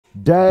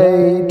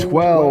Day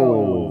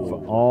 12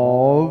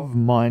 of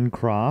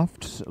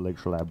Minecraft.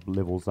 Olectralab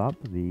levels up,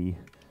 the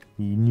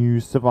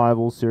new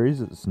survival series.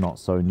 It's not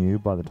so new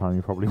by the time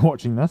you're probably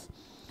watching this.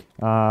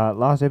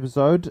 Last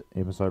episode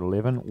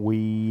 11,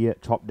 we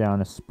chopped down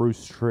a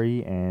spruce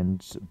tree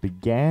and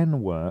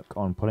began work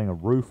on putting a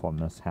roof on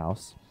this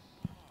house.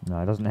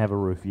 No, it doesn't have a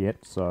roof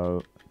yet,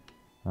 so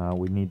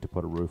we need to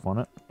put a roof on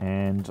it.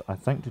 And I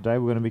think today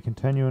we're going to be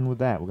continuing with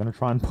that. We're going to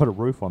try and put a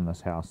roof on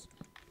this house.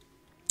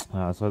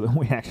 So that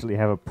we actually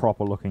have a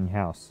proper looking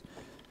house.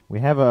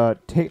 We have a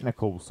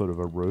technical sort of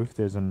a roof.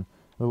 There's a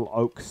little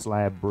oak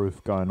slab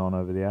roof going on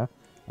over there.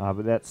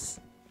 But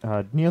that's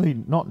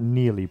not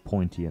nearly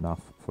pointy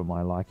enough for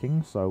my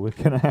liking. So we're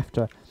going to have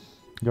to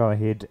go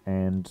ahead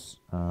and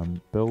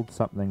build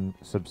something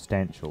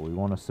substantial. We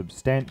want a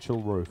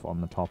substantial roof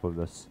on the top of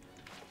this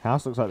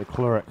house. Looks like the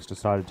clerics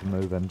decided to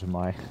move into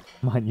my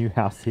new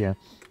house here.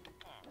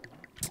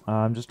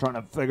 I'm just trying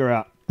to figure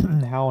out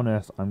how on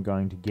earth I'm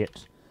going to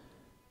get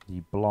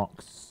the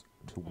blocks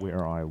to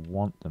where I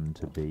want them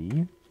to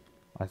be.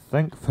 I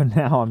think for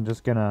now I'm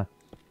just gonna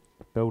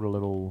build a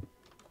little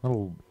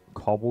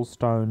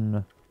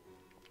cobblestone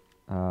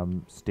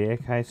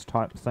staircase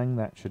type thing.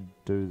 That should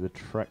do the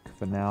trick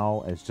for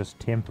now, as just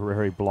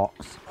temporary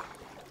blocks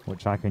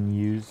which I can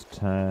use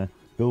to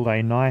build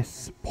a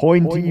nice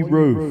pointy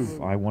roof.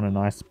 I want a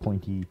nice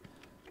pointy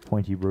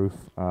roof.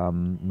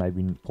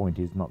 Maybe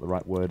pointy is not the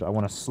right word. I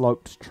want a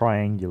sloped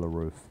triangular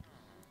roof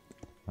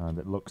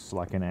that looks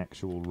like an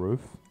actual roof,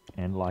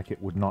 and like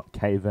it would not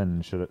cave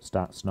in should it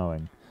start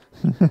snowing.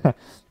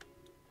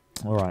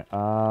 Alright,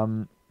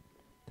 that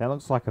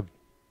looks like a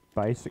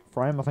basic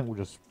frame. I think we'll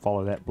just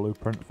follow that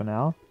blueprint for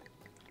now.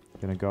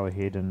 Gonna go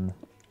ahead and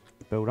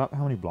build up.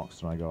 How many blocks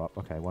did I go up?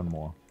 Okay, one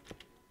more.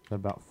 Is that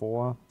about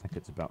 4? I think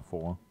it's about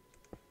 4.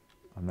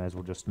 I may as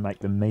well just make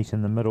them meet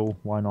in the middle.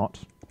 Why not?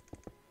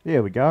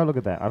 There we go, look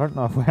at that. I don't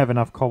know if we have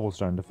enough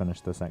cobblestone to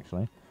finish this,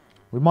 actually.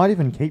 We might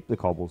even keep the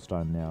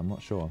cobblestone now, I'm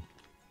not sure.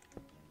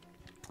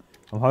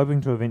 I'm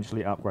hoping to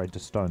eventually upgrade to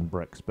stone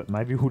bricks, but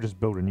maybe we'll just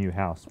build a new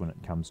house when it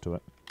comes to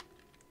it.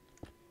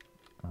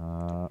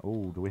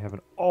 Oh, do we have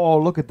an... Oh,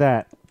 look at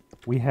that!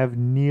 We have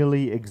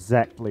nearly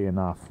exactly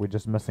enough. We're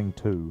just missing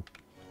 2.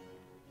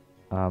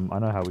 I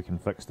know how we can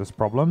fix this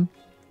problem.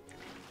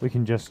 We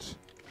can just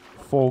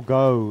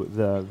forego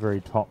the very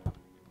top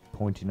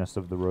pointiness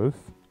of the roof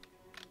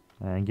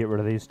and get rid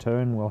of these 2,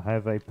 and we'll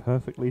have a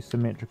perfectly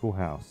symmetrical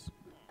house.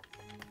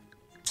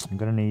 I'm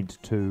going to need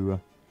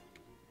to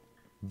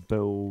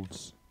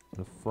build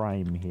the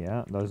frame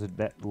here.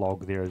 That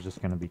log there is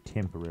just going to be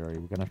temporary.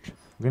 We're going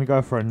to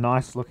go for a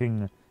nice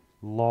looking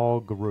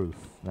log roof.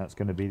 That's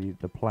going to be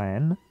the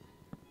plan.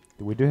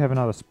 We do have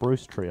another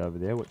spruce tree over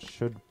there, which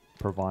should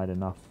provide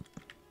enough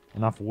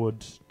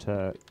wood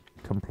to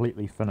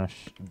completely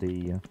finish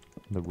the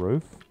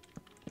roof.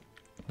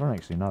 I don't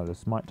actually know.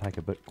 This might take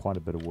quite a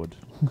bit of wood.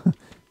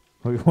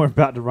 We're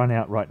about to run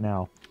out right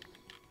now.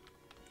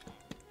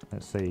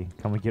 Let's see.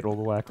 Can we get all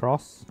the way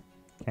across?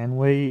 Can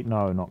we?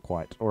 No, not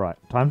quite. Alright,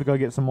 time to go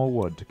get some more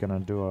wood. Gonna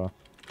do a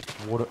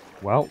water...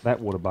 Well, that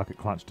water bucket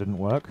clutch didn't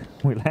work.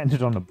 We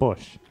landed on a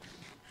bush.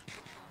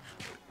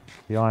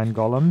 The iron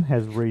golem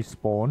has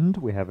respawned.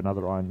 We have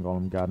another iron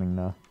golem guarding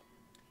the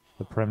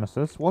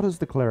premises. What is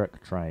the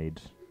cleric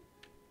trade?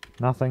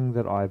 Nothing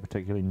that I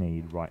particularly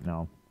need right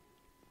now.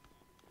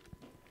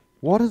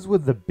 What is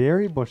with the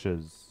berry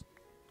bushes?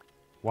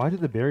 Why do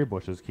the berry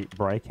bushes keep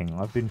breaking?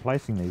 I've been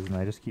placing these and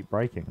they just keep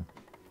breaking.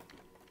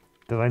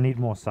 Do they need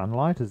more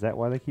sunlight? Is that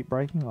why they keep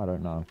breaking? I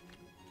don't know.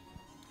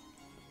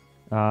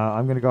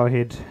 I'm going to go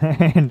ahead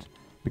and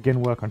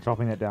begin work on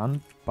chopping that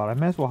down, but I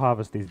may as well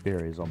harvest these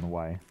berries on the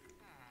way,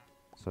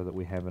 so that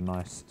we have a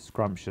nice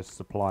scrumptious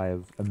supply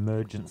of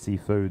emergency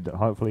food that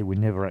hopefully we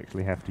never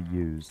actually have to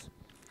use.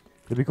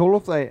 It'd be cool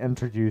if they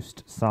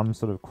introduced some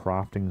sort of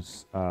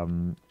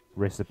crafting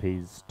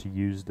recipes to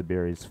use the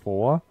berries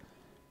for.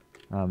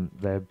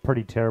 They're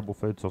pretty terrible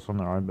food source on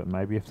their own, but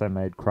maybe if they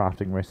made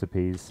crafting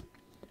recipes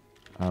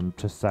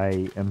to,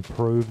 say,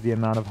 improve the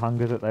amount of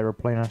hunger that they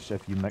replenish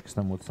if you mix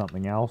them with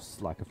something else,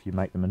 like if you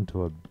make them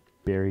into a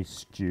berry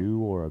stew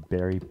or a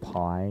berry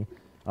pie.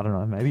 I don't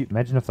know, maybe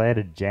imagine if they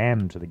added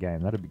jam to the game.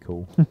 That'd be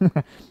cool.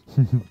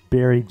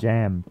 Berry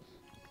jam.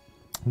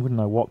 I wouldn't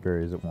know what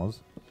berries it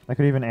was. They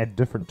could even add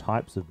different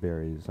types of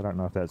berries. I don't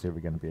know if that's ever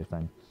going to be a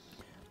thing.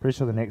 Pretty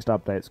sure the next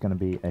update's going to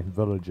be a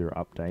villager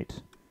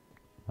update.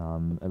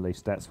 At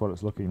least that's what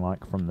it's looking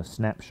like from the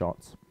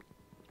snapshots.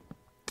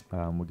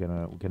 We're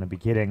gonna be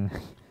getting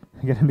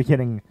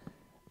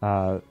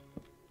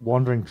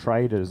wandering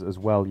traders as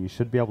well. You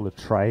should be able to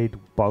trade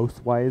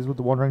both ways with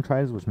the wandering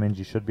traders, which means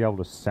you should be able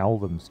to sell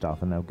them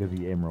stuff and they'll give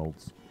you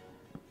emeralds,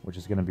 which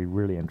is going to be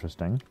really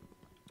interesting.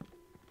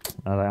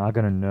 They are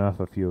going to nerf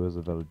a few of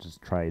the villagers'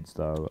 trades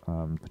though.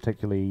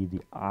 Particularly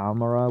the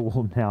armorer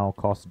will now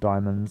cost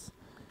diamonds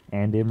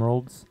and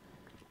emeralds,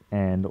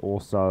 and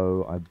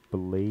also I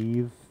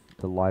believe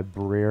the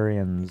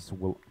librarians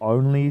will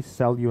only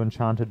sell you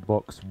enchanted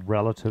books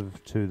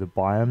relative to the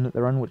biome that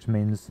they're in, which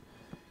means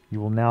you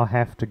will now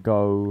have to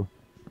go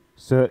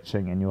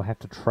searching, and you'll have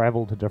to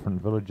travel to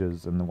different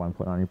villages in the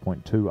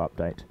 1.90.2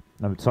 update.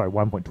 No, sorry,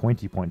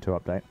 1.20.2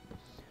 update,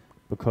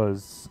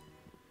 because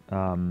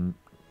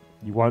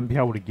you won't be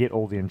able to get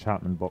all the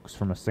enchantment books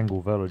from a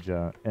single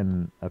villager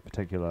in a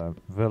particular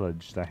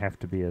village. They have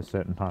to be a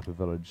certain type of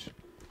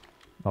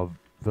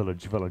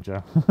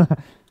villager,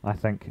 I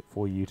think,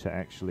 for you to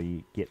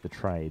actually get the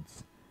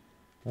trades.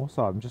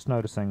 Also, I'm just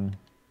noticing,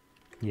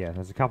 yeah,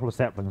 there's a couple of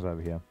saplings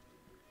over here.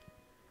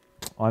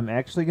 I'm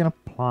actually going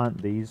to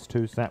plant these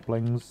 2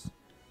 saplings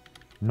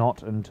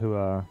not into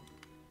a...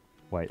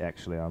 Wait,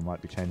 actually, I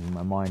might be changing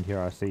my mind here.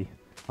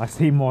 I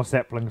see more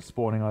saplings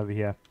spawning over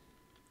here.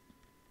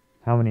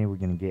 How many are we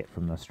going to get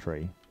from this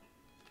tree?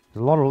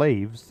 There's a lot of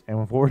leaves, and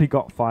we've already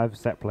got 5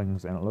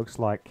 saplings, and it looks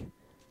like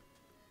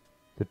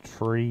the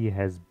tree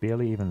has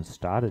barely even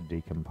started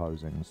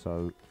decomposing,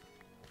 so...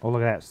 Oh,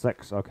 look at that,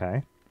 6,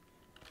 okay.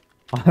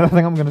 I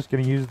think I'm just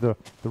going to use the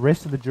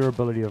rest of the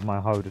durability of my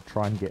hoe to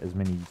try and get as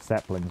many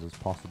saplings as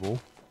possible.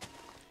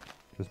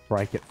 Just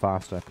break it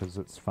faster, because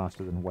it's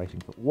faster than waiting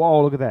for...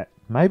 Whoa, look at that!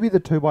 Maybe the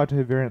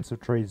 2x2 variants of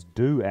trees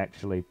do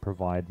actually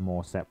provide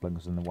more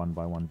saplings than the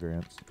 1x1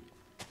 variants.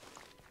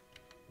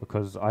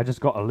 Because I just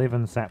got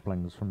 11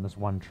 saplings from this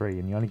one tree,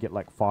 and you only get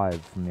like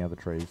 5 from the other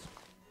trees.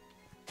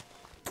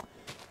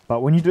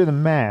 But when you do the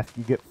math,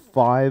 you get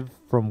 5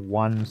 from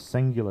one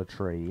singular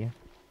tree,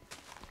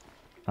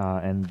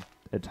 and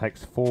it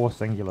takes 4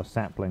 singular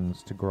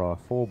saplings to grow a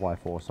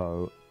 4x4,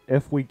 so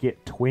if we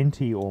get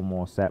 20 or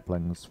more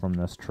saplings from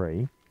this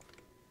tree,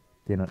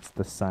 then it's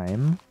the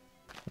same,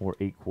 or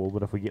equal,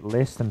 but if we get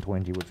less than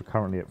 20, which we're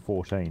currently at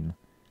 14,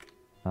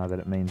 then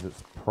it means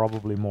it's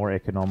probably more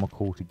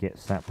economical to get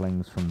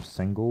saplings from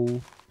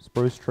single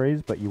spruce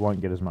trees, but you won't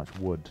get as much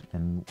wood,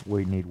 and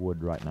we need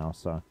wood right now,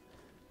 so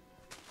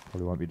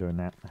probably won't be doing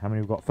that. How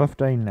many we've got?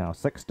 15 now,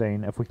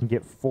 16. If we can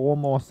get 4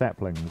 more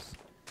saplings,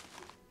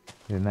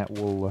 then that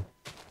will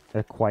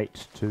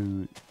equate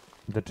to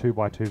the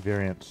 2x2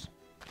 variant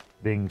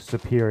being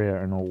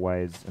superior in all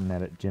ways, in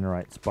that it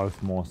generates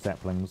both more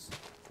saplings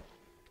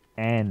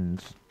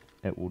and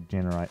it will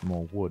generate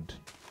more wood,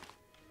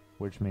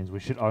 which means we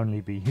should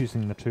only be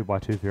using the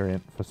 2x2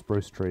 variant for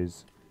spruce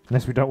trees,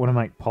 unless we don't want to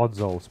make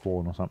podzol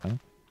spawn or something.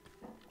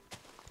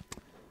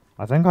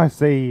 I think I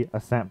see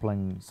a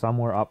sapling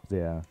somewhere up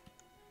there,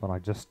 but I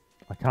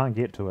can't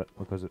get to it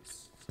because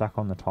it's stuck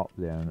on the top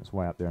there and it's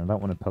way up there, and I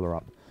don't want to pillar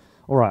up.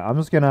 Alright,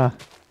 I'm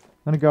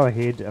gonna go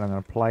ahead and I'm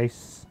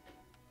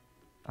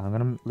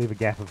gonna leave a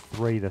gap of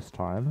 3 this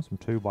time, some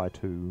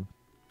 2x2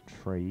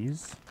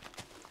 trees.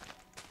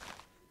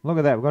 Look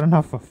at that, we've got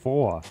enough for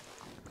 4.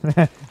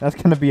 That's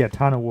gonna be a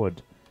ton of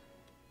wood.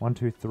 1,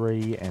 2,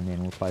 3, and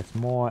then we'll place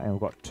more, and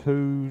we've got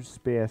 2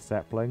 spare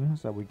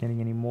saplings. Are we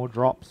getting any more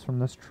drops from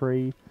this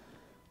tree?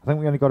 I think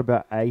we only got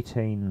about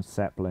 18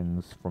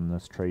 saplings from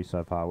this tree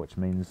so far, which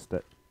means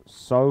that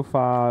so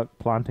far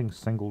planting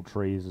single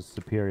trees is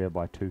superior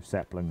by 2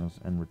 saplings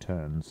in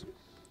returns.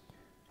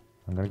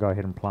 I'm going to go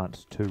ahead and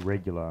plant 2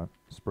 regular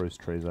spruce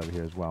trees over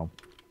here as well.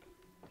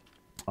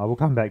 I will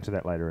come back to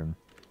that later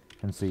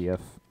and see if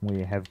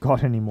we have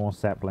got any more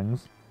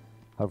saplings.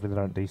 Hopefully they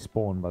don't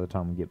despawn by the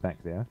time we get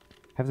back there.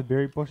 Have the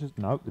berry bushes?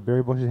 Nope, the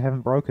berry bushes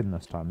haven't broken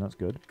this time. That's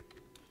good.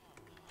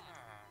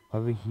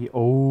 Over here.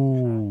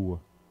 Oh!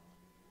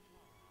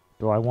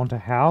 Do I want a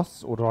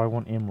house or do I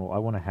want emerald? I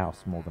want a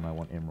house more than I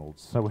want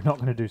emeralds. So we're not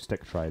going to do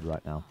stick trade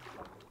right now.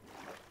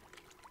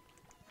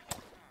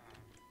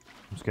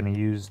 I'm just going to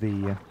use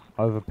the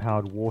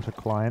overpowered water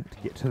client to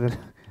get to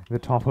the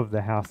top of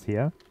the house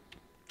here.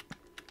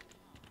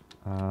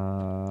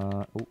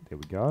 Oh, there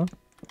we go.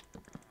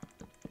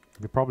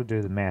 We could probably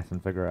do the math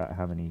and figure out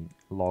how many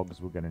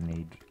logs we're going to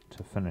need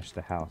to finish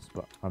the house,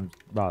 but I'd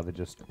rather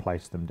just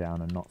place them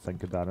down and not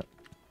think about it.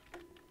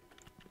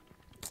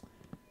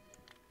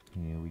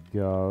 Here we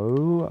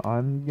go.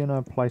 I'm going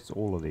to place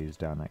all of these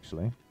down,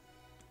 actually.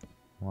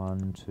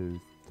 1,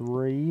 2,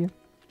 3.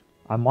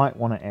 I might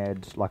want to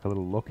add like a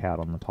little lookout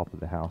on the top of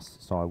the house,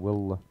 so I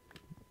will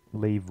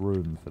leave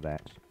room for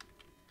that.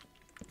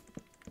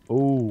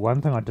 Oh,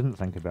 one thing I didn't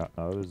think about,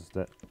 though, is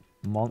that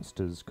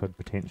monsters could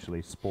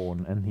potentially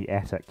spawn in the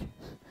attic.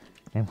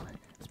 And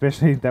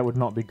especially that would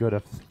not be good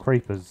if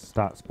creepers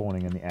start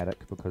spawning in the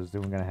attic, because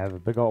then we're going to have a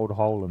big old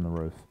hole in the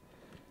roof.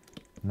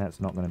 And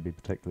that's not going to be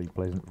particularly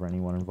pleasant for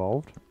anyone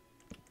involved.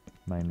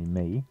 Mainly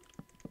me.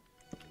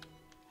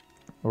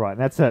 Alright,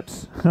 that's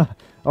it.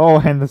 Oh,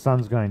 and the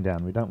sun's going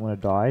down. We don't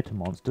want to die to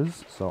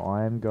monsters, so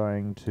I am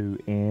going to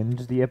end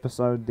the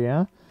episode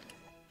there.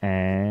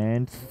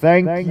 And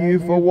thank you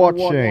for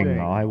watching.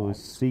 I will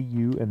see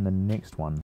you in the next one.